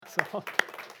So,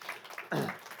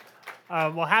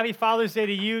 well, happy Father's Day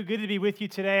to you. Good to be with you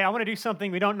today. I want to do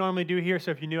something we don't normally do here,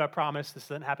 so if you're new, I promise this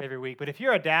doesn't happen every week. But if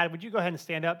you're a dad, would you go ahead and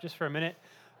stand up just for a minute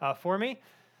for me?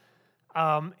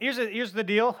 Here's the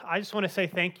deal. I just want to say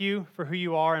thank you for who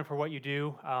you are and for what you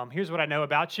do. Here's what I know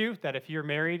about you, that if you're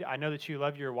married, I know that you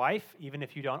love your wife, even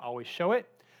if you don't always show it.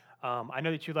 I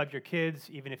know that you love your kids,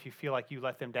 even if you feel like you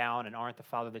let them down and aren't the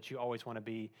father that you always want to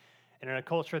be. And in a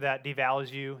culture that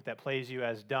devalues you, that plays you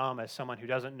as dumb, as someone who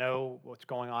doesn't know what's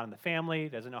going on in the family,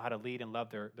 doesn't know how to lead and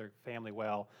love their family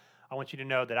well, I want you to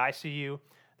know that I see you,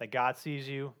 that God sees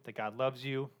you, that God loves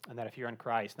you, and that if you're in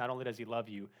Christ, not only does he love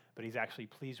you, but he's actually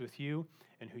pleased with you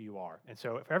and who you are. And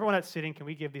so for everyone that's sitting, can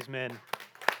we give these men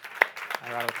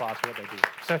a round of applause for what they do?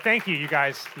 So thank you, you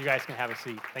guys. You guys can have a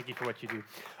seat. Thank you for what you do.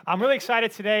 I'm really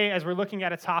excited today as we're looking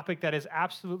at a topic that is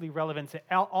absolutely relevant to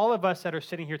all of us that are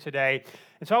sitting here today.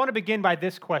 And so I want to begin by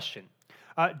this question.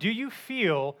 Do you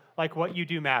feel like what you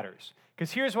do matters?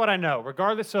 Because here's what I know.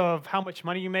 Regardless of how much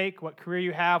money you make, what career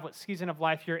you have, what season of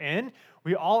life you're in,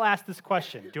 we all ask this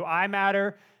question. Do I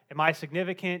matter? Am I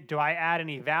significant? Do I add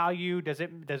any value? Does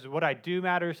what I do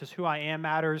matters? Does who I am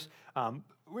matters?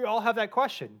 We all have that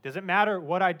question. Does it matter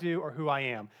what I do or who I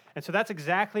am? And so that's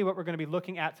exactly what we're going to be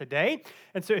looking at today.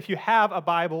 And so if you have a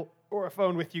Bible or a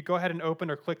phone with you, go ahead and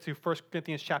open or click to 1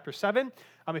 Corinthians chapter 7.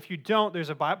 If you don't, there's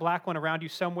a black one around you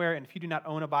somewhere. And if you do not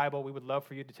own a Bible, we would love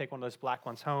for you to take one of those black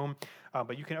ones home.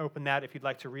 But you can open that if you'd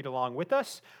like to read along with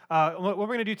us. What we're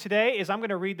going to do today is I'm going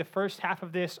to read the first half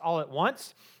of this all at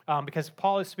once because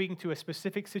Paul is speaking to a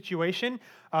specific situation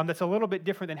that's a little bit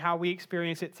different than how we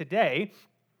experience it today.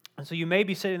 And so you may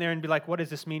be sitting there and be like, what does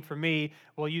this mean for me?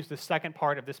 We'll use the second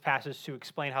part of this passage to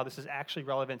explain how this is actually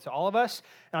relevant to all of us.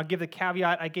 And I'll give the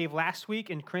caveat I gave last week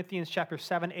in Corinthians chapter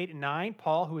 7, 8, and 9.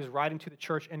 Paul, who is writing to the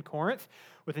church in Corinth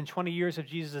within 20 years of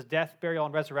Jesus' death, burial,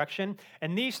 and resurrection.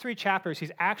 And these 3 chapters,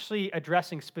 he's actually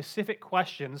addressing specific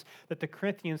questions that the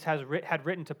Corinthians had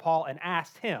written to Paul and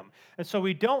asked him. And so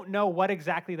we don't know what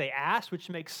exactly they asked, which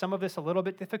makes some of this a little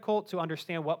bit difficult to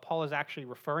understand what Paul is actually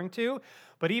referring to.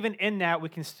 But even in that, we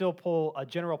can still pull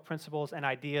general principles and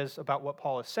ideas about what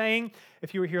Paul is saying.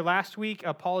 If you were here last week,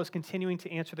 Paul is continuing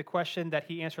to answer the question that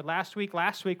he answered last week.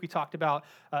 Last week, we talked about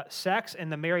sex in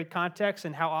the married context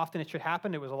and how often it should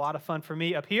happen. It was a lot of fun for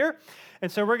me up here.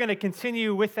 And so we're going to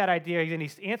continue with that idea. And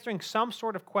he's answering some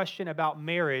sort of question about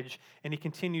marriage. And he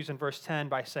continues in verse 10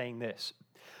 by saying this.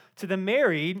 To the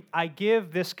married, I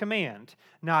give this command,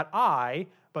 not I,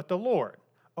 but the Lord.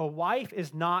 A wife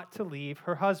is not to leave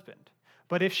her husband.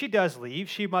 But if she does leave,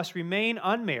 she must remain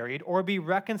unmarried or be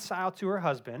reconciled to her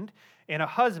husband, and a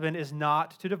husband is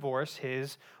not to divorce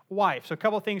his wife. So a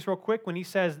couple of things real quick. When he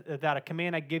says that a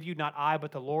command I give you, not I,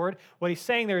 but the Lord, what he's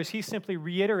saying there is he's simply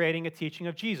reiterating a teaching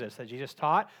of Jesus, that Jesus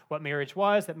taught what marriage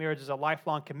was, that marriage is a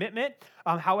lifelong commitment.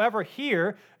 However,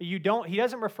 here, he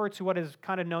doesn't refer to what is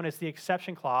kind of known as the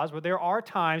exception clause, where there are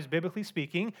times, biblically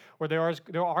speaking, where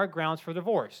there are grounds for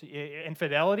divorce.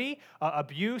 Infidelity,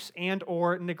 abuse, and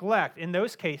or neglect. In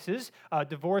those cases,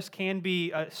 divorce can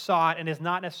be sought and is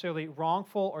not necessarily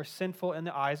wrongful or sinful in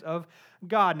the eyes of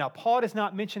God. Now, Paul does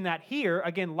not mention that here,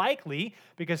 again, likely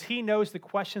because he knows the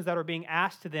questions that are being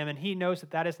asked to them, and he knows that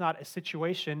that is not a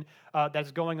situation that's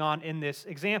going on in this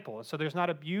example. So there's not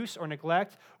abuse or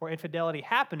neglect or infidelity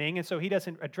happening, and so he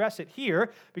doesn't address it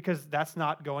here because that's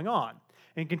not going on.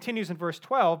 And continues in verse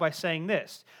 12 by saying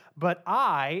this, but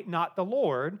I, not the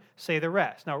Lord, say the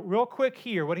rest. Now, real quick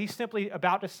here, what he's simply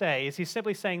about to say is he's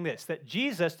simply saying this,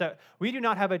 that we do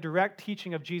not have a direct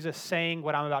teaching of Jesus saying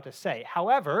what I'm about to say.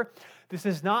 However, this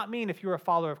does not mean if you're a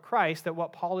follower of Christ that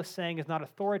what Paul is saying is not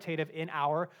authoritative in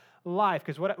our life.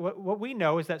 Because what we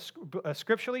know is that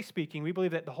scripturally speaking, we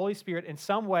believe that the Holy Spirit in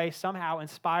some way, somehow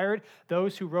inspired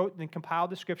those who wrote and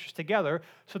compiled the scriptures together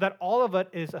so that all of it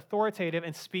is authoritative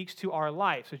and speaks to our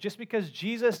life. So just because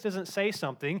Jesus doesn't say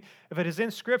something, if it is in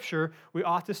scripture, we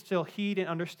ought to still heed and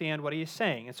understand what he is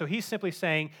saying. And so he's simply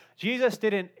saying, Jesus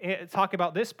didn't talk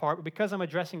about this part, but because I'm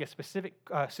addressing a specific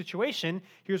situation,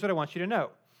 here's what I want you to know.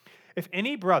 If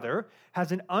any brother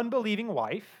has an unbelieving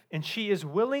wife and she is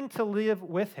willing to live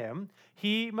with him,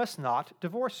 he must not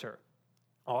divorce her.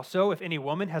 Also, if any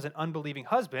woman has an unbelieving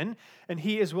husband and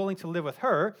he is willing to live with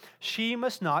her, she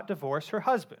must not divorce her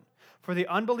husband. For the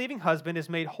unbelieving husband is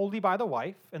made holy by the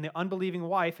wife, and the unbelieving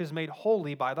wife is made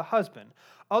holy by the husband.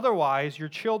 Otherwise, your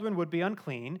children would be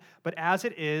unclean, but as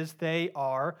it is, they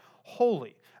are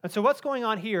holy. And so what's going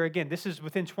on here, again, this is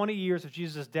within 20 years of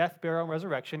Jesus' death, burial, and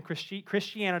resurrection.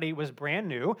 Christianity was brand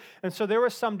new. And so there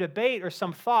was some debate or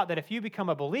some thought that if you become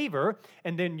a believer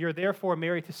and then you're therefore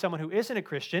married to someone who isn't a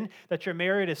Christian, that your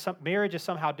marriage is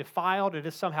somehow defiled, it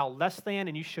is somehow less than,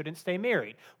 and you shouldn't stay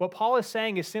married. What Paul is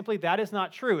saying is simply that is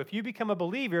not true. If you become a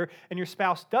believer and your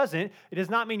spouse doesn't, it does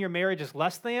not mean your marriage is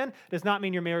less than, it does not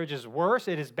mean your marriage is worse,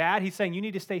 it is bad. He's saying you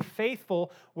need to stay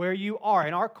faithful where you are.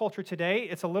 In our culture today,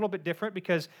 it's a little bit different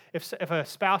because if a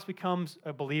spouse becomes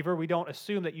a believer, we don't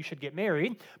assume that you should get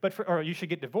married, or you should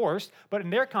get divorced. But in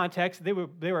their context, they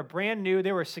were brand new.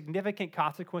 There were significant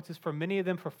consequences for many of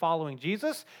them for following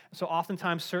Jesus. So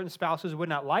oftentimes certain spouses would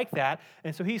not like that.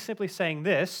 And so he's simply saying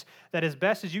this, that as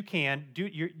best as you can,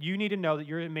 you need to know that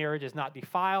your marriage is not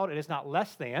defiled. It is not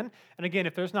less than. And again,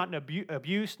 if there's not an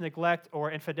abuse, neglect,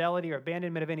 or infidelity or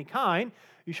abandonment of any kind,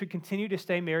 you should continue to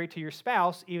stay married to your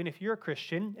spouse, even if you're a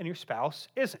Christian and your spouse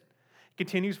isn't.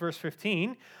 Continues verse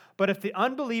 15, but if the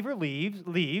unbeliever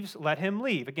leaves, let him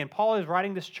leave. Again, Paul is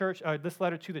writing this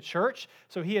letter to the church,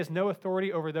 so he has no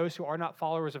authority over those who are not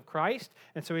followers of Christ.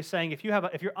 And so he's saying, if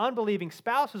your unbelieving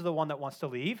spouse is the one that wants to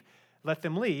leave, let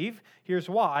them leave. Here's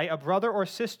why. A brother or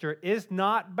sister is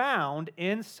not bound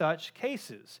in such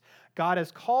cases. God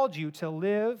has called you to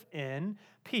live in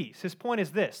peace. His point is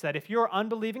this, that if your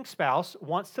unbelieving spouse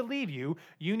wants to leave you,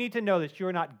 you need to know that you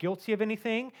are not guilty of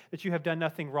anything, that you have done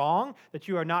nothing wrong, that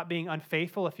you are not being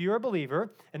unfaithful. If you're a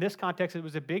believer, in this context, it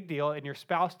was a big deal, and your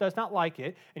spouse does not like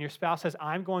it, and your spouse says,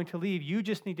 I'm going to leave, you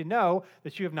just need to know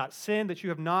that you have not sinned, that you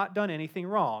have not done anything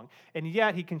wrong. And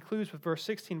yet, he concludes with verse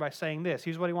 16 by saying this.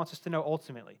 Here's what he wants us to know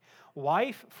ultimately.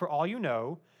 Wife, for all you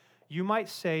know, you might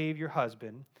save your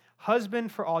husband.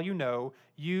 Husband, for all you know,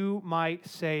 you might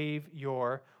save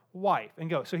your wife. And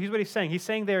go. So here's what he's saying. He's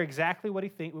saying there exactly what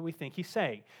we think he's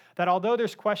saying. That although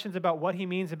there's questions about what he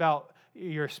means about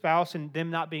your spouse and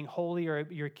them not being holy or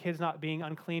your kids not being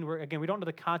unclean, we don't know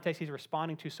the context he's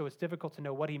responding to, so it's difficult to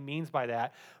know what he means by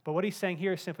that. But what he's saying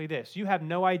here is simply this. You have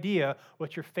no idea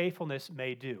what your faithfulness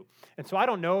may do. And so I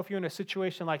don't know if you're in a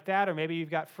situation like that, or maybe you've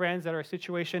got friends that are in a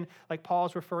situation like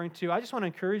Paul's referring to. I just want to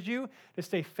encourage you to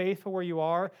stay faithful where you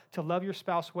are, to love your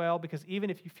spouse well, because even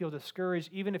if you feel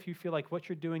discouraged, even if you feel like what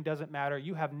you're doing doesn't matter,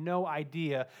 you have no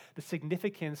idea the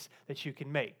significance that you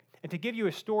can make. And to give you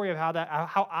a story of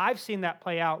how I've seen that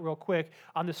play out real quick,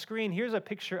 on the screen, here's a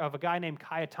picture of a guy named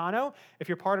Cayetano. If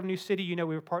you're part of New City, you know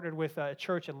we were partnered with a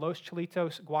church in Los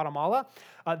Chilitos, Guatemala.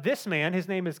 This man, his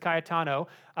name is Cayetano,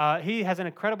 he has an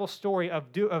incredible story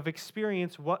of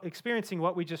experiencing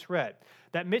what we just read.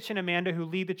 That Mitch and Amanda, who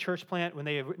lead the church plant when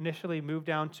they initially moved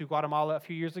down to Guatemala a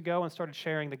few years ago and started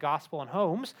sharing the gospel in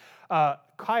homes,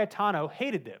 Cayetano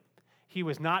hated them. He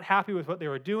was not happy with what they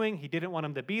were doing. He didn't want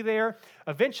them to be there.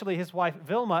 Eventually, his wife,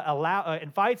 Vilma,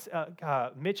 invites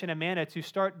Mitch and Amanda to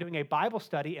start doing a Bible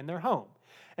study in their home.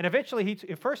 And eventually,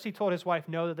 at first he told his wife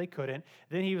no, that they couldn't.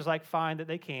 Then he was like, fine, that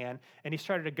they can. And he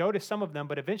started to go to some of them,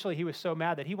 but eventually he was so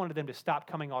mad that he wanted them to stop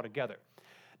coming altogether.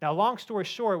 Now, long story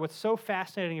short, what's so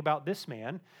fascinating about this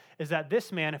man is that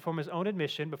this man, from his own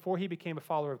admission, before he became a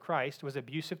follower of Christ, was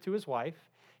abusive to his wife.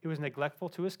 He was neglectful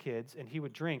to his kids, and he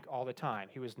would drink all the time.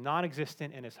 He was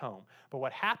non-existent in his home. But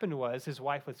what happened was his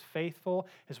wife was faithful.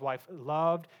 His wife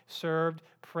loved, served,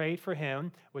 prayed for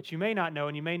him, which you may not know,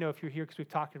 and you may know if you're here because we've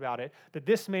talked about it, that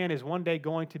this man is one day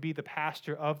going to be the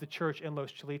pastor of the church in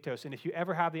Los Chilitos. And if you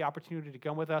ever have the opportunity to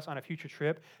come with us on a future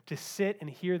trip, to sit and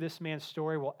hear this man's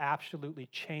story will absolutely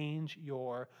change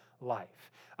your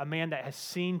life. A man that has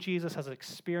seen Jesus, has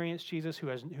experienced Jesus,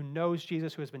 who knows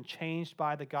Jesus, who has been changed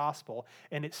by the gospel.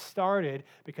 And it started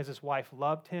because his wife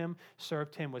loved him,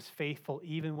 served him, was faithful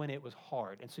even when it was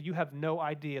hard. And so you have no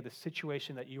idea the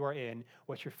situation that you are in,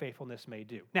 what your faithfulness may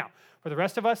do. Now, for the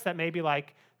rest of us, that may be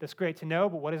like, that's great to know,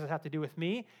 but what does it have to do with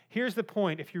me? Here's the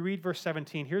point. If you read verse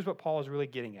 17, here's what Paul is really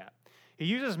getting at. He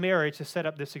uses marriage to set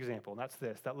up this example, and that's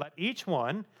this, that let each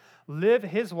one live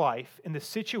his life in the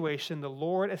situation the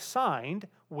Lord assigned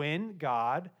when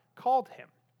God called him.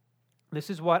 This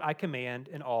is what I command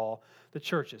in all the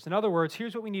churches. In other words,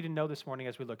 here's what we need to know this morning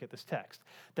as we look at this text,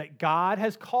 that God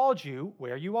has called you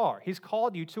where you are. He's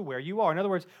called you to where you are. In other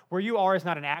words, where you are is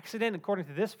not an accident. According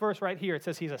to this verse right here, it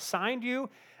says he's assigned you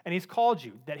and he's called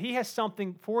you, that he has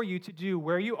something for you to do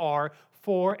where you are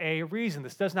for a reason.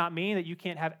 This does not mean that you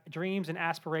can't have dreams and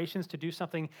aspirations to do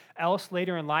something else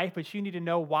later in life, but you need to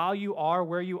know while you are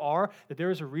where you are, that there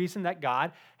is a reason that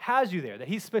God has you there, that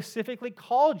he specifically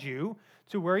called you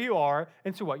to where you are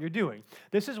and to what you're doing.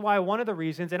 This is why one of the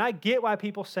reasons, and I get why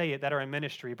people say it that are in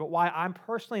ministry, but why I'm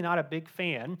personally not a big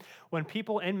fan when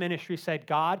people in ministry said,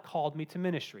 God called me to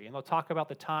ministry. And they'll talk about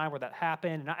the time where that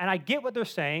happened. And I get what they're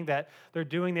saying, that they're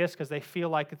doing this because they feel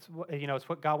like it's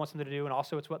what God wants them to do, and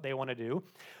also it's what they want to do.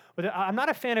 But I'm not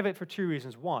a fan of it for two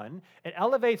reasons. One, it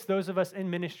elevates those of us in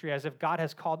ministry as if God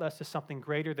has called us to something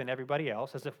greater than everybody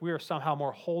else, as if we are somehow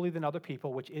more holy than other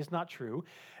people, which is not true.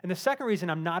 And the second reason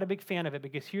I'm not a big fan of it,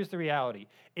 because here's the reality.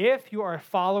 If you are a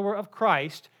follower of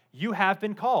Christ, you have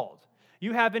been called.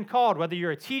 You have been called, whether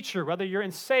you're a teacher, whether you're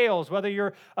in sales, whether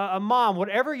you're a mom,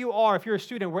 whatever you are, if you're a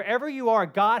student, wherever you are,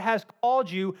 God has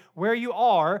called you where you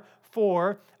are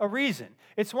for a reason.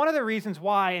 It's one of the reasons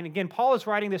why, and again, Paul is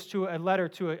writing this to a letter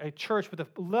to a church with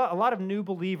a lot of new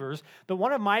believers, that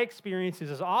one of my experiences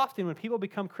is often when people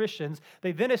become Christians,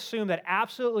 they then assume that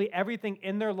absolutely everything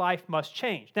in their life must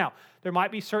change. Now, there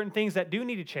might be certain things that do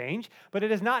need to change, but it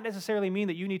does not necessarily mean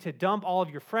that you need to dump all of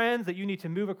your friends, that you need to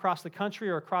move across the country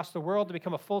or across the world to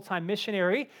become a full-time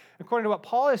missionary. According to what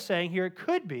Paul is saying here, it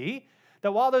could be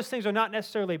that while those things are not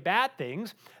necessarily bad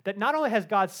things, that not only has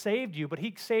God saved you, but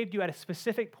he saved you at a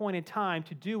specific point in time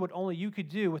to do what only you could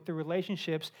do with the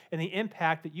relationships and the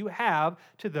impact that you have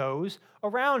to those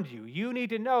around you. You need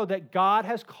to know that God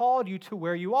has called you to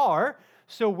where you are,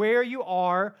 so where you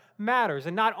are matters.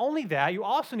 And not only that, you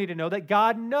also need to know that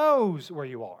God knows where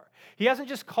you are. He hasn't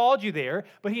just called you there,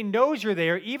 but he knows you're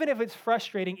there, even if it's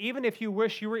frustrating, even if you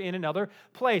wish you were in another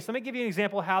place. Let me give you an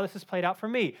example of how this has played out for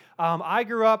me. I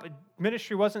grew up,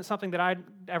 ministry wasn't something that I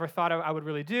ever thought I would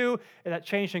really do. That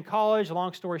changed in college,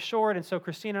 long story short. And so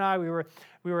Christine and I,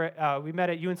 we met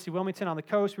at UNC Wilmington on the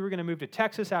coast. We were going to move to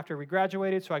Texas after we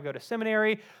graduated, so I go to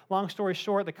seminary. Long story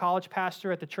short, the college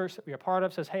pastor at the church that we are part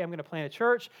of says, hey, I'm going to plant a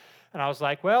church. And I was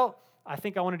like, well, I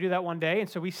think I want to do that one day. And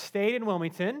so we stayed in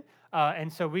Wilmington.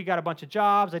 And so we got a bunch of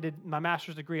jobs. I did my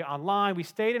master's degree online. We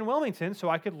stayed in Wilmington so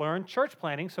I could learn church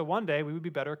planting, so one day we would be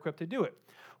better equipped to do it.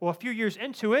 Well, a few years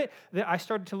into it, I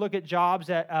started to look at jobs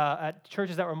at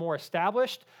churches that were more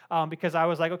established because I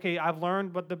was like, okay, I've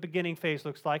learned what the beginning phase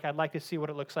looks like. I'd like to see what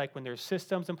it looks like when there's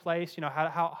systems in place,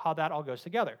 how that all goes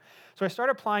together. So I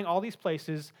started applying all these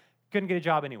places, couldn't get a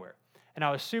job anywhere. And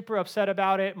I was super upset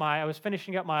about it. I was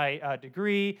finishing up my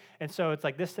degree, and so it's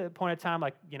like this point in time,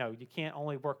 you can't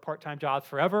only work part-time jobs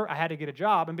forever. I had to get a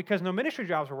job, and because no ministry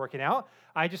jobs were working out,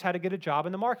 I just had to get a job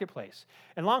in the marketplace.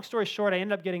 And long story short, I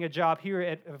ended up getting a job here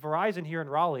at Verizon here in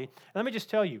Raleigh. And let me just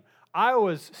tell you, I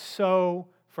was so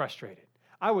frustrated.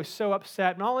 I was so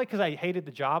upset, not only because I hated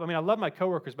the job. I mean, I love my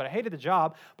coworkers, but I hated the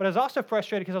job. But I was also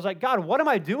frustrated because I was like, God, what am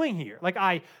I doing here? Like,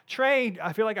 I trained,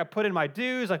 I feel like I put in my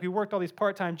dues, like we worked all these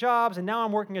part-time jobs, and now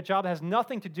I'm working a job that has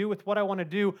nothing to do with what I want to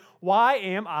do. Why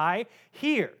am I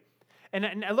here?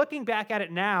 And looking back at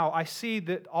it now, I see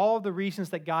that all of the reasons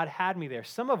that God had me there,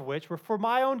 some of which were for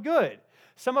my own good.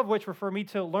 Some of which were for me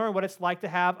to learn what it's like to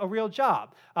have a real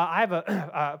job. I have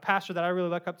a pastor that I really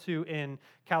look up to in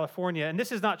California, and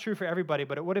this is not true for everybody,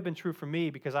 but it would have been true for me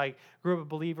because I grew up a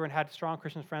believer and had strong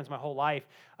Christian friends my whole life,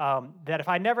 that if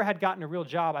I never had gotten a real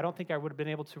job, I don't think I would have been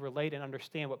able to relate and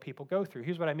understand what people go through.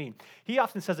 Here's what I mean. He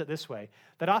often says it this way,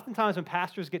 that oftentimes when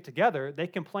pastors get together, they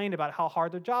complain about how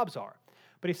hard their jobs are.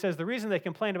 But he says the reason they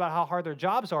complain about how hard their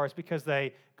jobs are is because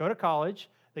they go to college,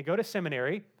 they go to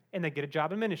seminary, and they get a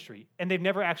job in ministry, and they've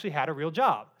never actually had a real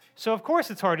job. So of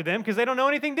course it's hard to them because they don't know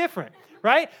anything different,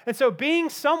 right? And so being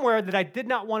somewhere that I did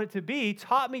not want it to be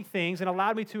taught me things and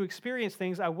allowed me to experience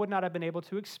things I would not have been able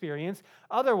to experience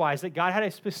otherwise, that God had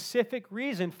a specific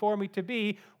reason for me to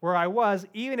be where I was,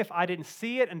 even if I didn't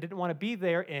see it and didn't want to be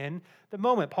there in the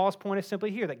moment. Paul's point is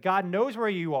simply here, that God knows where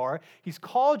you are. He's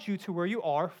called you to where you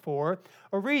are for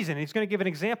a reason. And he's going to give an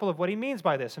example of what he means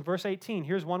by this. In verse 18,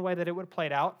 here's one way that it would have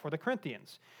played out for the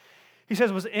Corinthians. He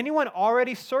says, was anyone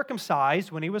already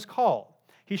circumcised when he was called?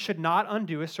 He should not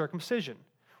undo his circumcision.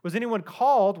 Was anyone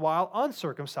called while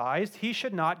uncircumcised? He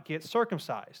should not get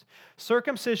circumcised.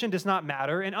 Circumcision does not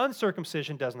matter, and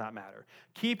uncircumcision does not matter.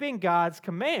 Keeping God's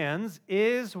commands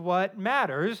is what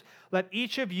matters. Let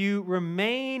each of you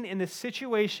remain in the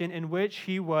situation in which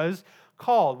he was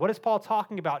called. What is Paul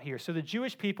talking about here? So the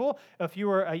Jewish people, if you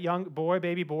were a young boy,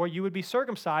 baby boy, you would be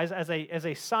circumcised as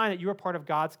a sign that you are part of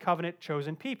God's covenant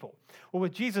chosen people. Well,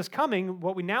 with Jesus coming,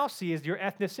 what we now see is your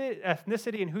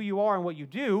ethnicity and who you are and what you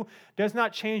do does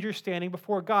not change your standing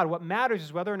before God. What matters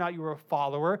is whether or not you are a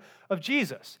follower of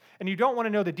Jesus. And you don't want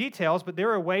to know the details, but there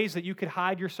are ways that you could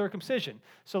hide your circumcision.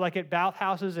 So like at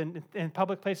bathhouses and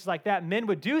public places like that, men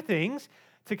would do things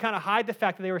to kind of hide the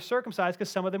fact that they were circumcised because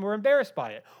some of them were embarrassed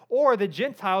by it. Or the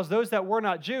Gentiles, those that were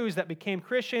not Jews that became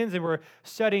Christians and were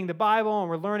studying the Bible and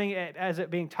were learning it as it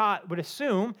being taught, would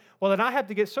assume, well, then I have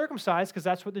to get circumcised because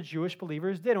that's what the Jewish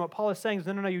believers did. And what Paul is saying is,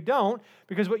 no, you don't,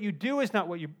 because what you do is not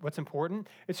what's important.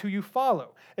 It's who you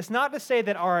follow. It's not to say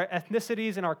that our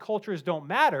ethnicities and our cultures don't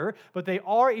matter, but they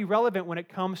are irrelevant when it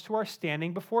comes to our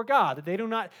standing before God, that they do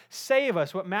not save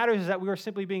us. What matters is that we are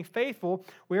simply being faithful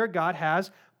where God has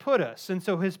put us. And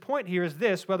so his point here is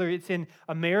this: whether it's in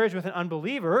a marriage with an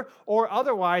unbeliever or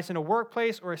otherwise in a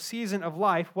workplace or a season of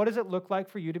life, what does it look like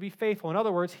for you to be faithful? In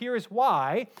other words, here is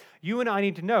why you and I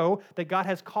need to know that God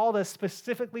has called us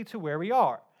specifically to where we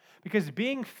are. Because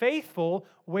being faithful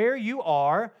where you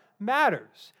are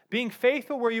matters. Being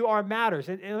faithful where you are matters.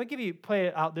 And let me play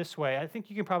it out this way. I think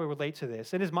you can probably relate to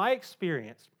this. It is my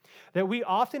experience that we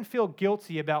often feel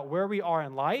guilty about where we are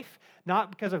in life, not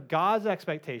because of God's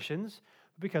expectations,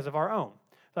 because of our own.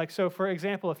 So for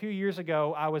example, a few years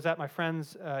ago, I was at my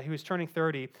friend's, he was turning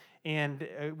 30, and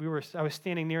I was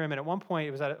standing near him, and at one point,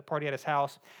 it was at a party at his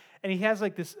house, and he has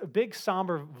this big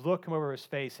somber look come over his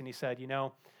face, and he said,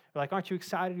 we're like, aren't you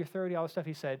excited you're 30, all this stuff?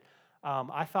 He said,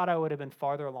 I thought I would have been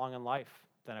farther along in life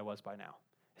than I was by now.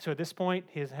 So at this point,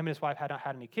 him and his wife hadn't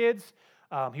had any kids.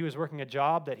 He was working a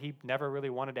job that he never really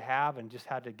wanted to have and just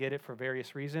had to get it for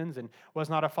various reasons and was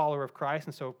not a follower of Christ.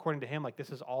 And so according to him, this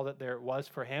is all that there was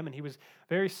for him. And he was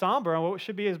very somber on what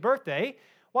should be his birthday.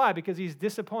 Why? Because he's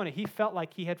disappointed. He felt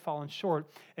like he had fallen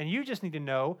short. And you just need to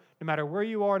know, no matter where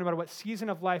you are, no matter what season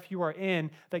of life you are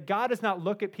in, that God does not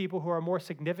look at people who are more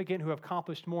significant, who have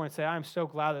accomplished more, and say, I'm so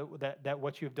glad that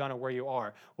what you've done and where you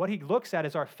are. What he looks at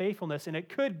is our faithfulness. And it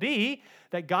could be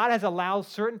that God has allowed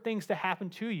certain things to happen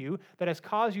to you that has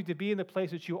caused you to be in the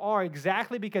place that you are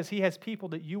exactly because he has people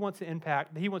that you want to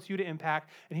impact, that he wants you to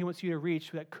impact, and he wants you to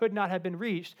reach that could not have been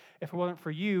reached if it wasn't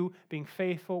for you being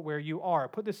faithful where you are.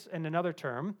 Put this in another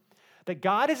term, that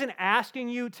God isn't asking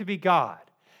you to be God.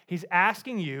 He's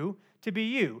asking you to be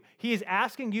you. He is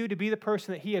asking you to be the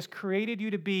person that he has created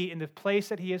you to be in the place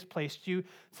that he has placed you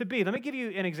to be. Let me give you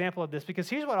an example of this, because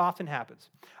here's what often happens.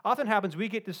 Often happens, we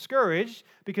get discouraged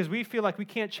because we feel like we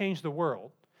can't change the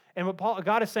world. And what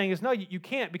God is saying is, no, you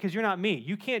can't, because you're not me.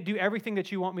 You can't do everything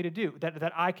that you want me to do,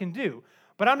 that I can do.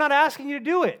 But I'm not asking you to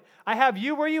do it. I have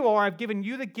you where you are. I've given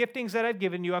you the giftings that I've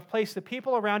given you. I've placed the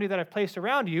people around you that I've placed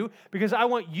around you because I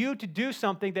want you to do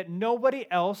something that nobody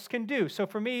else can do. So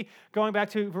for me, going back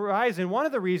to Verizon, one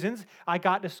of the reasons I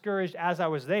got discouraged as I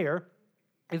was there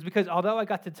is because although I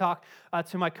got to talk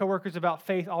to my coworkers about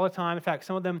faith all the time, in fact,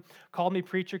 some of them called me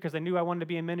preacher because they knew I wanted to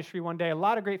be in ministry one day, a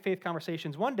lot of great faith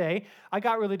conversations. One day, I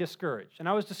got really discouraged. And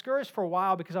I was discouraged for a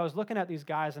while because I was looking at these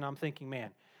guys and I'm thinking,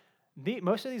 man,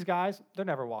 most of these guys, they're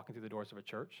never walking through the doors of a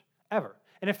church, ever.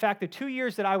 And in fact, the 2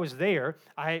 years that I was there,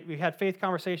 we had faith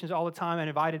conversations all the time and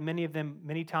invited many of them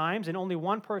many times, and only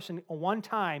one person, one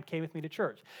time, came with me to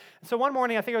church. And so one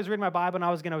morning, I think I was reading my Bible, and I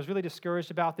was really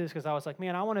discouraged about this because I was like,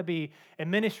 man, I want to be in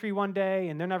ministry one day,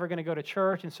 and they're never going to go to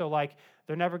church, and so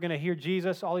they're never going to hear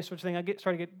Jesus, all these sorts of things. I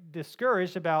started to get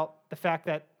discouraged about the fact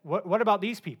that, what about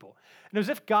these people? And it was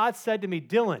as if God said to me,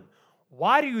 Dylan,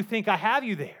 why do you think I have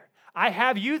you there? I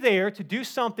have you there to do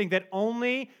something that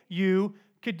only you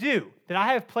could do. That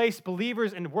I have placed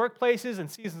believers in workplaces and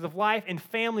seasons of life and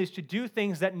families to do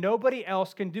things that nobody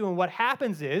else can do. And what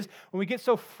happens is, when we get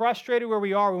so frustrated where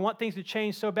we are, we want things to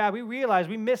change so bad, we realize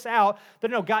we miss out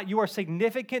that, no, God, you are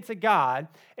significant to God,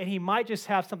 and he might just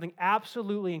have something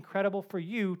absolutely incredible for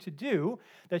you to do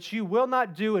that you will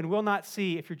not do and will not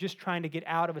see if you're just trying to get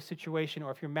out of a situation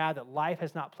or if you're mad that life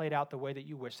has not played out the way that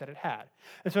you wish that it had.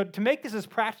 And so to make this as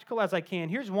practical as I can,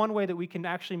 here's one way that we can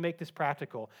actually make this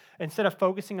practical. Instead of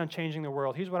focusing on changing the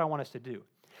world, here's what I want us to do.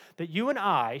 That you and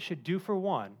I should do for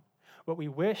one what we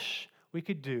wish we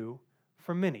could do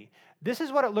for many. This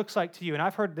is what it looks like to you, and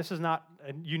I've heard, this is not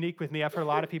unique with me, I've heard a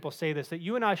lot of people say this, that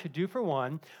you and I should do for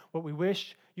one what we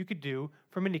wish you could do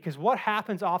for many. Because what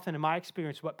happens often in my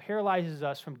experience, what paralyzes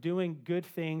us from doing good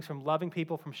things, from loving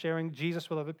people, from sharing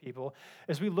Jesus with other people,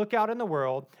 is we look out in the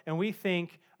world and we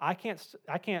think, I can't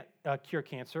cure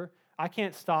cancer. I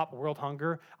can't stop world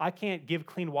hunger. I can't give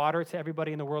clean water to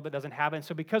everybody in the world that doesn't have it. And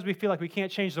so because we feel like we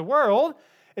can't change the world,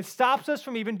 it stops us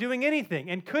from even doing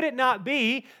anything. And could it not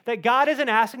be that God isn't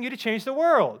asking you to change the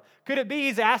world? Could it be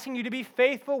he's asking you to be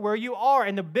faithful where you are?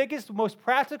 And the biggest, most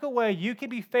practical way you can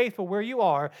be faithful where you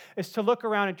are is to look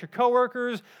around at your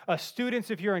coworkers,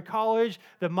 students if you're in college,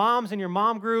 the moms in your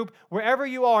mom group, wherever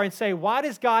you are, and say, why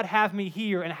does God have me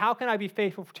here? And how can I be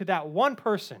faithful to that one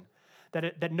person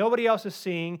that nobody else is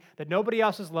seeing, that nobody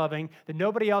else is loving, that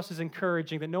nobody else is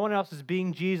encouraging, that no one else is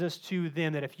being Jesus to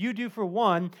them, that if you do for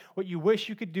one what you wish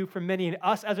you could do for many, and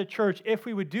us as a church, if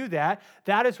we would do that,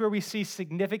 that is where we see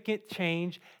significant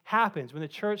change happens. When the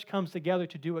church comes together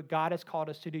to do what God has called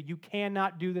us to do, you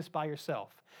cannot do this by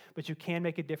yourself, but you can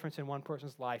make a difference in one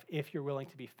person's life if you're willing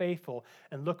to be faithful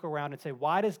and look around and say,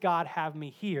 why does God have me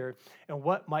here, and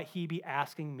what might he be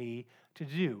asking me to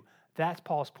do? That's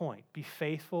Paul's point. Be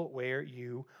faithful where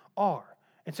you are.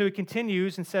 And so he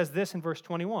continues and says this in verse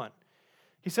 21.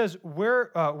 He says, where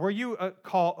were you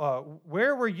called?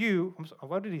 Where were you?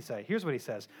 What did he say? Here's what he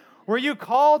says. Were you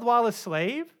called while a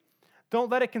slave?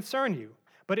 Don't let it concern you.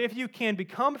 But if you can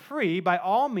become free, by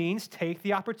all means, take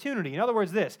the opportunity. In other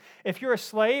words, this, if you're a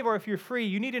slave or if you're free,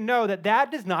 you need to know that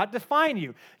that does not define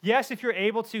you. Yes, if you're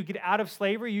able to get out of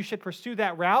slavery, you should pursue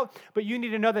that route, but you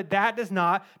need to know that that does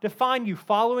not define you.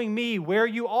 Following me where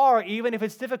you are, even if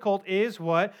it's difficult, is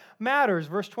what matters.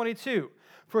 Verse 22,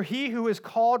 for he who is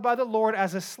called by the Lord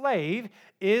as a slave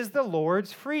is the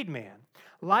Lord's freedman.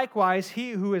 Likewise,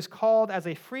 he who is called as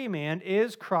a free man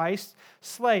is Christ's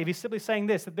slave. He's simply saying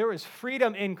this, that there is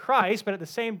freedom in Christ, but at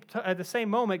the same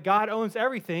moment, God owns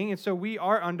everything, and so we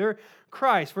are under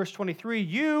Christ. Verse 23,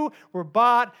 you were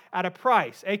bought at a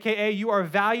price, a.k.a. you are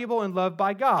valuable and loved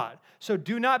by God. So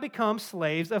do not become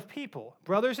slaves of people.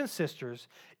 Brothers and sisters,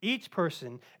 each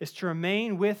person is to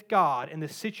remain with God in the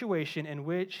situation in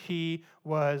which he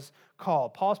was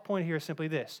called. Paul's point here is simply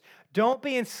this. Don't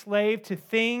be enslaved to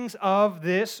things of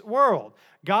this world.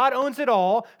 God owns it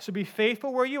all, so be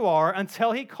faithful where you are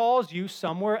until he calls you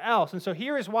somewhere else. And so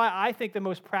here is why I think the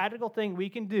most practical thing we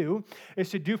can do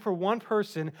is to do for one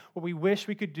person what we wish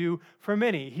we could do for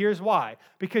many. Here's why.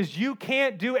 Because you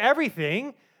can't do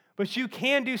everything, but you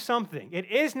can do something.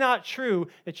 It is not true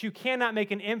that you cannot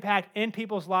make an impact in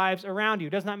people's lives around you.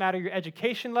 It does not matter your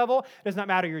education level. It does not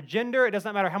matter your gender. It does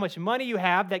not matter how much money you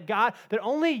have, that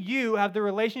only you have the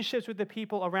relationships with the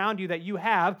people around you that you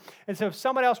have. And so if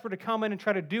someone else were to come in and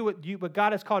try to do what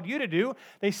God has called you to do,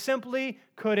 they simply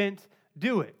couldn't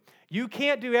do it. You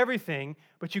can't do everything,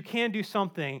 but you can do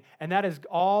something, and that is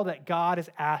all that God is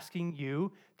asking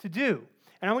you to do.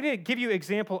 And I'm going to give you an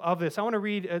example of this. I want to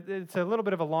read, it's a little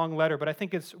bit of a long letter, but I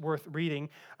think it's worth reading.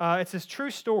 It's this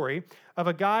true story of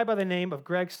a guy by the name of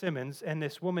Greg Simmons and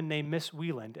this woman named Miss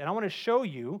Wieland. And I want to show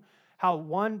you how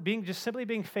simply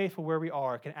being faithful where we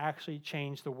are can actually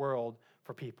change the world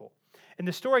for people. And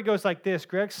the story goes like this.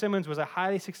 Greg Simmons was a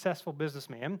highly successful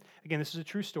businessman. Again, this is a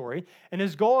true story. And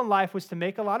his goal in life was to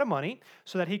make a lot of money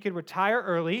so that he could retire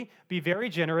early, be very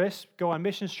generous, go on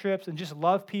missions trips, and just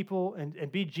love people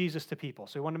and be Jesus to people.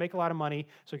 So he wanted to make a lot of money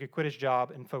so he could quit his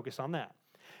job and focus on that.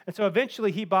 And so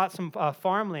eventually he bought some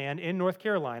farmland in North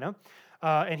Carolina.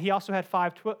 And he also had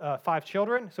five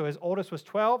children. So his oldest was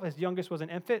 12. His youngest was an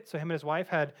infant. So him and his wife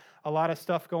had a lot of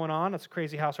stuff going on. That's a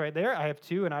crazy house right there. I have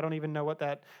 2, and I don't even know what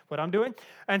I'm doing.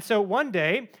 And so one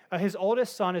day, his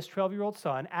oldest son, his 12-year-old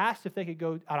son, asked if they could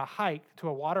go on a hike to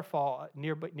a waterfall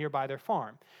nearby their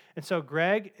farm. And so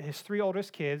Greg, his 3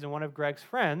 oldest kids, and one of Greg's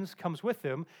friends comes with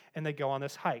them, and they go on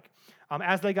this hike.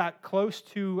 As they got close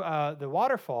to the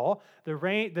waterfall,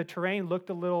 the terrain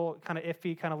looked a little kind of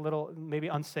iffy, kind of little maybe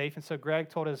unsafe. And so Greg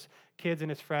told his kids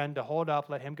and his friend to hold up,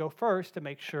 let him go first to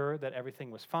make sure that everything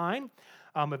was fine.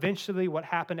 Eventually, what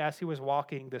happened as he was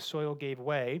walking, the soil gave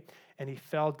way, and he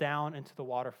fell down into the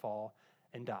waterfall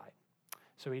and died.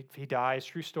 So he dies,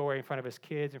 true story, in front of his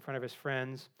kids, in front of his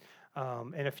friends.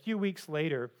 And a few weeks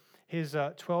later, his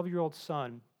 12-year-old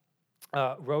son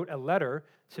wrote a letter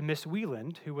to Miss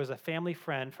Wieland, who was a family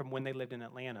friend from when they lived in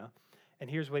Atlanta. And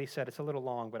here's what he said. It's a little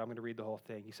long, but I'm going to read the whole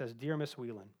thing. He says, Dear Miss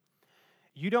Wieland,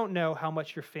 you don't know how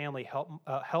much your family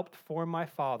helped form my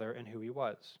father and who he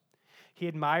was. He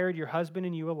admired your husband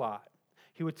and you a lot.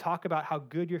 He would talk about how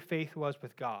good your faith was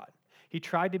with God. He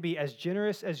tried to be as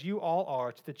generous as you all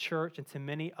are to the church and to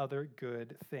many other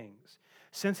good things.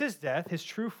 Since his death, his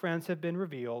true friends have been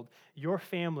revealed. Your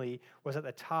family was at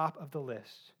the top of the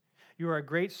list. You are a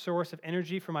great source of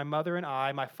energy for my mother and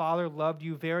I. My father loved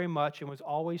you very much and was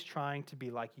always trying to be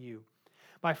like you.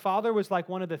 My father was like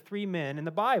one of the 3 men in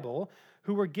the Bible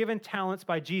who were given talents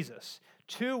by Jesus.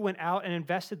 2 went out and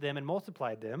invested them and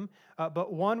multiplied them,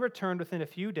 but 1 returned within a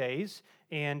few days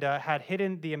and had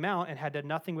hidden the amount and had done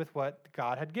nothing with what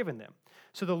God had given them.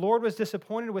 So the Lord was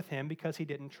disappointed with him because he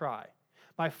didn't try.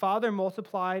 My father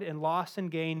multiplied and lost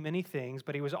and gained many things,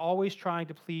 but he was always trying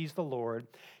to please the Lord.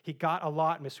 He got a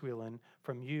lot, Miss Whelan,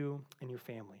 from you and your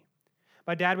family.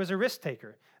 My dad was a risk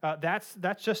taker. That's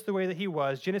just the way that he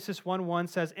was. Genesis 1:1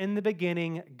 says, in the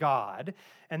beginning, God.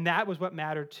 And that was what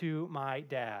mattered to my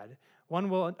dad.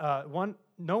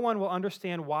 No one will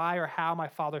understand why or how my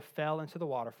father fell into the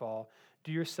waterfall.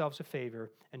 Do yourselves a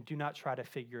favor and do not try to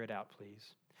figure it out,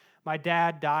 please. My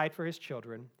dad died for his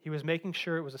children. He was making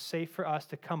sure it was safe for us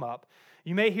to come up.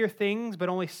 You may hear things, but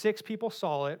only 6 people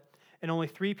saw it, and only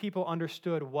 3 people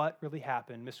understood what really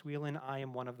happened. Miss Whelan, I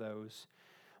am one of those.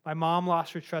 My mom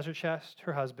lost her treasure chest,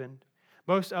 her husband.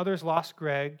 Most others lost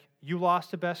Greg. You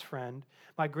lost a best friend.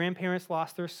 My grandparents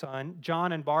lost their son.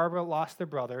 John and Barbara lost their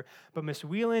brother. But Miss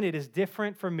Whelan, it is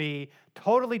different for me,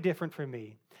 totally different for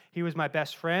me. He was my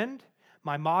best friend,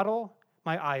 my model,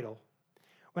 my idol.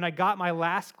 When I got my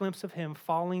last glimpse of him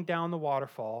falling down the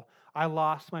waterfall, I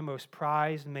lost my most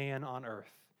prized man on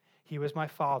earth. He was my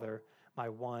father, my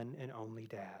one and only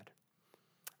dad.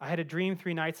 I had a dream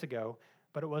 3 nights ago,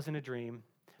 but it wasn't a dream.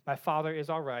 My father is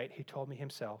all right, he told me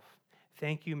himself.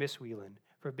 Thank you, Miss Whelan,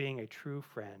 for being a true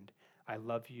friend. I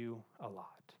love you a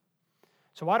lot.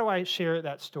 So why do I share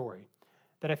that story?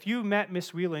 That if you met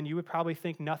Miss Whelan, you would probably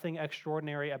think nothing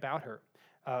extraordinary about her.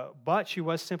 But she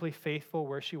was simply faithful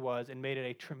where she was and made it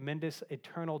a tremendous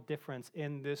eternal difference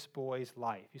in this boy's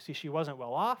life. You see, she wasn't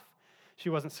well off. She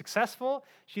wasn't successful.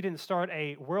 She didn't start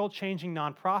a world-changing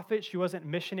nonprofit. She wasn't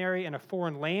missionary in a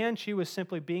foreign land. She was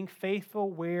simply being faithful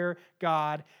where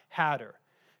God had her.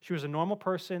 She was a normal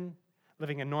person,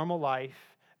 living a normal life,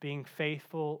 being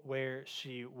faithful where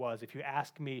she was. If you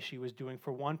ask me, she was doing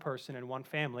for one person and one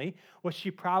family what she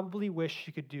probably wished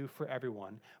she could do for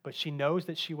everyone. But she knows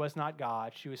that she was not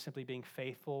God. She was simply being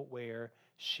faithful where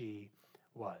she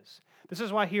was. This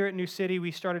is why here at New City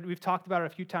we've talked about it a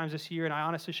few times this year, and I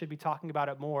honestly should be talking about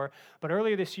it more. But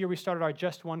earlier this year we started our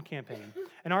Just One campaign.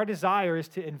 And our desire is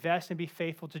to invest and be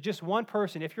faithful to just one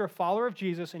person. If you're a follower of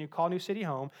Jesus and you call New City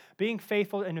home, being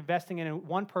faithful and investing in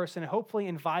one person and hopefully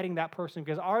inviting that person,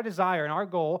 because our desire and our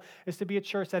goal is to be a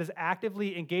church that is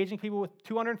actively engaging people with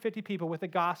 250 people with the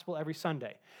gospel every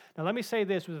Sunday. Now let me say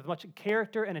this with as much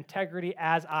character and integrity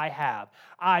as I have.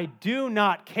 I do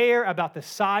not care about the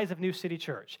size of New City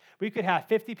Church. We could have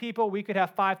 50 people, we could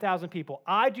have 5,000 people.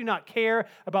 I do not care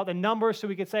about the numbers so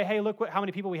we could say, hey, look how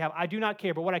many people we have. I do not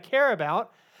care. But what I care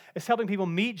about is helping people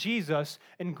meet Jesus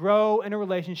and grow in a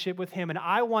relationship with him. And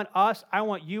I want us, I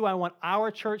want you, I want our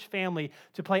church family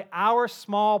to play our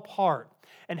small part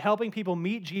in helping people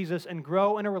meet Jesus and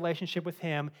grow in a relationship with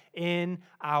him in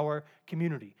our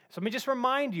community. So let me just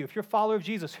remind you, if you're a follower of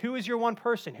Jesus, who is your one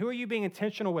person? Who are you being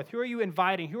intentional with? Who are you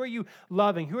inviting? Who are you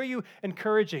loving? Who are you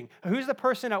encouraging? Who's the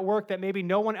person at work that maybe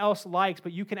no one else likes,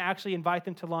 but you can actually invite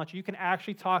them to lunch, or you can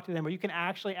actually talk to them, or you can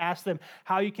actually ask them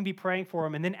how you can be praying for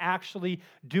them, and then actually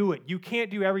do it. You can't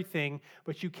do everything,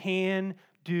 but you can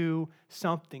do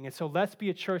something. And so let's be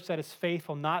a church that is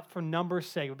faithful, not for numbers'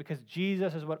 sake, but because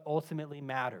Jesus is what ultimately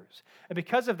matters. And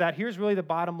because of that, here's really the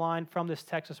bottom line from this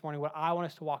text this morning, what I want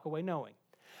us to walk away knowing.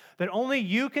 That only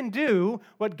you can do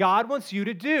what God wants you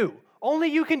to do. Only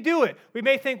you can do it. We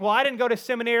may think, well, I didn't go to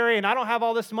seminary and I don't have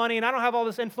all this money and I don't have all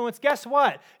this influence. Guess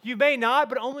what? You may not,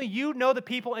 but only you know the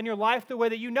people in your life the way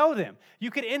that you know them. You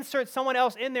could insert someone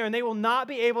else in there and they will not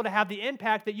be able to have the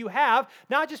impact that you have,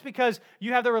 not just because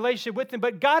you have the relationship with them,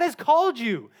 but God has called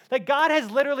you. Like God has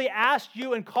literally asked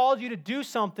you and called you to do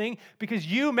something because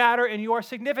you matter and you are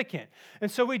significant.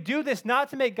 And so we do this not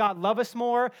to make God love us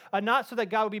more, not so that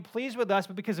God would be pleased with us,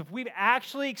 but because if we've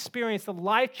actually experienced the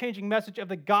life-changing message of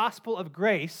the gospel of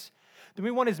grace, then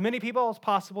we want as many people as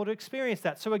possible to experience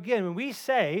that. So again, when we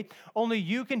say only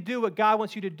you can do what God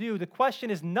wants you to do, the question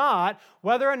is not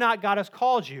whether or not God has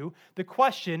called you. The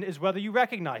question is whether you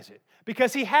recognize it.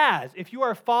 Because he has. If you are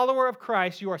a follower of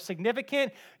Christ, you are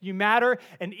significant, you matter,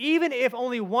 and even if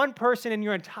only one person in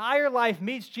your entire life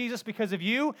meets Jesus because of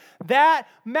you, that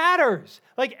matters.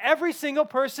 Like every single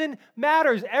person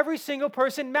matters. Every single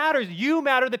person matters. You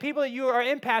matter. The people that you are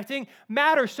impacting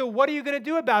matter. So what are you going to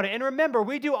do about it? And remember,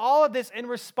 we do all of this in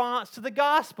response to the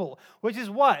gospel, which is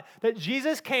what? That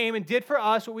Jesus came and did for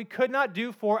us what we could not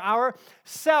do for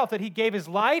ourselves, that he gave his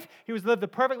life. He was lived the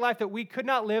perfect life that we could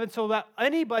not live, and so that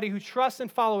anybody who trust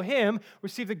and follow him,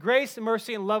 receive the grace,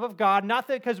 mercy, and love of God, not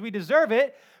because we deserve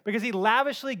it, because he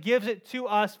lavishly gives it to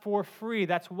us for free.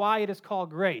 That's why it is called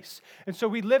grace. And so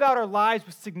we live out our lives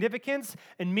with significance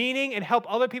and meaning and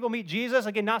help other people meet Jesus.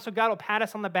 Again, not so God will pat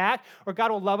us on the back or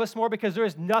God will love us more, because there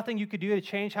is nothing you could do to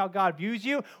change how God views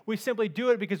you. We simply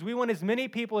do it because we want as many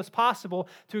people as possible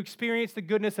to experience the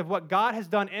goodness of what God has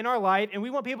done in our life, and we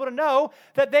want people to know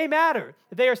that they matter,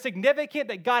 that they are significant,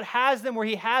 that God has them where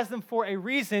he has them for a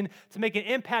reason to make an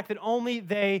impact that only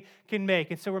they can make.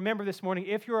 And so remember this morning,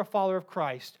 if you're a follower of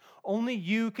Christ, only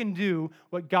you can do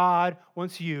what God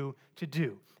wants you to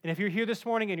do. And if you're here this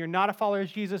morning and you're not a follower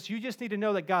of Jesus, you just need to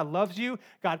know that God loves you,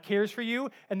 God cares for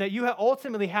you, and that you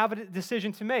ultimately have a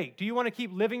decision to make. Do you want to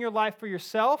keep living your life for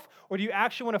yourself, or do you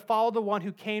actually want to follow the one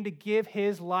who came to give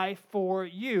his life for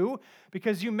you?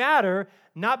 Because you matter,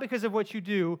 not because of what you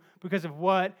do, because of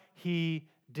what he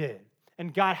did.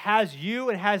 And God has you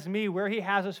and has me where he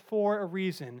has us for a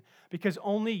reason, because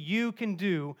only you can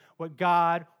do what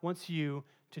God wants you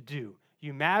to do.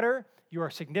 You matter, you are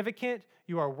significant,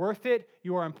 you are worth it,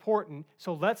 you are important.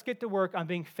 So let's get to work on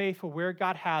being faithful where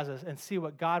God has us and see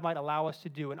what God might allow us to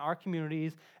do in our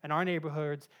communities and our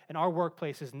neighborhoods and our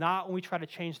workplaces, not when we try to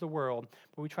change the world,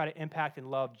 but we try to impact and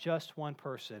love just one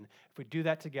person. If we do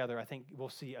that together, I think we'll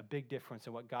see a big difference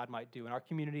in what God might do in our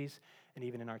communities and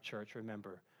even in our church.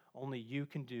 Remember, only you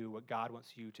can do what God wants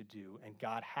you to do, and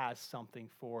God has something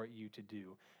for you to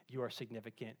do. You are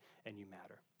significant and you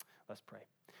matter. Let's pray.